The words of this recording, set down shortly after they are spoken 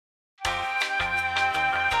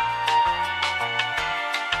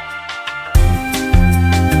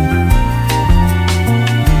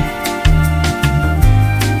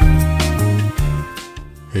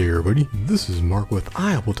everybody, this is Mark with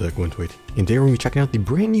Untitled Chapter, and today we're going to be checking out the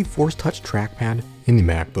brand new Force Touch Trackpad in the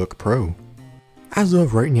MacBook Pro. As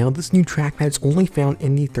of right now, this new trackpad is only found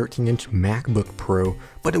in the 13-inch MacBook Pro,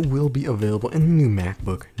 but it will be available in the new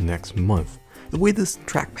MacBook next month. The way this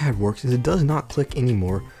trackpad works is it does not click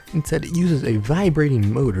anymore. Instead, it uses a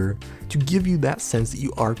vibrating motor to give you that sense that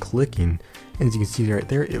you are clicking. And as you can see right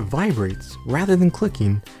there, it vibrates rather than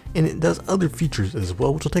clicking, and it does other features as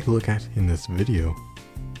well, which we'll take a look at in this video.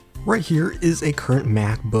 Right here is a current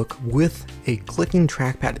MacBook with a clicking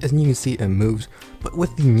trackpad. As you can see, it moves, but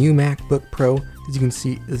with the new MacBook Pro, as you can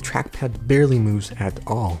see, the trackpad barely moves at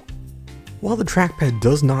all. While the trackpad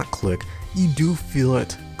does not click, you do feel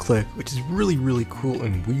it click, which is really cool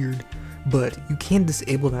and weird, but you can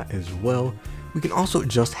disable that as well. We can also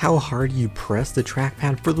adjust how hard you press the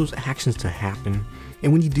trackpad for those actions to happen,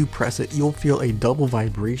 and when you do press it, you'll feel a double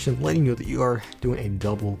vibration letting you know that you are doing a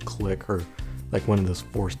double click, or like one of those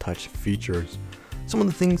Force Touch features. Some of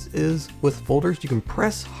the things is with folders, you can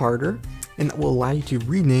press harder and that will allow you to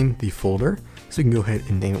rename the folder, so we can go ahead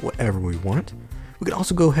and name it whatever we want. We can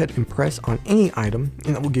also go ahead and press on any item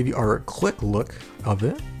and that will give you our quick look of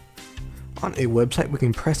it. On a website, we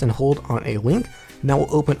can press and hold on a link and that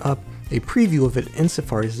will open up a preview of it in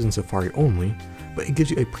Safari. This is in Safari only, but it gives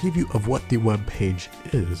you a preview of what the web page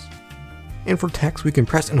is. And for text, we can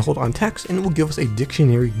press and hold on text and it will give us a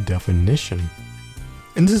dictionary definition.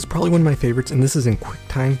 And this is probably one of my favorites, and this is in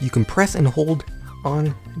QuickTime. You can press and hold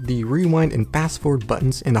on the rewind and fast forward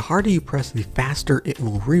buttons, and the harder you press, the faster it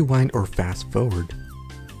will rewind or fast forward.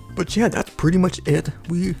 But yeah, that's pretty much it.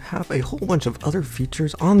 We have a whole bunch of other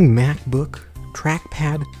features on the MacBook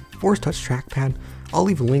Trackpad, Force Touch Trackpad. I'll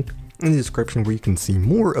leave a link in the description where you can see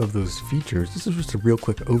more of those features. This is just a real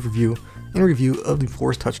quick overview and review of the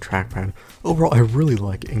Force Touch Trackpad. Overall, I really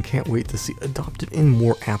like it and can't wait to see it adopted in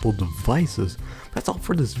more Apple devices. That's all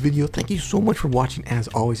for this video. Thank you so much for watching. As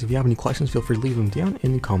always, if you have any questions, feel free to leave them down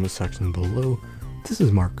in the comment section below. This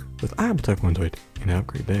is Mark with Untitled Chapter, and have a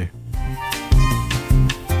great day.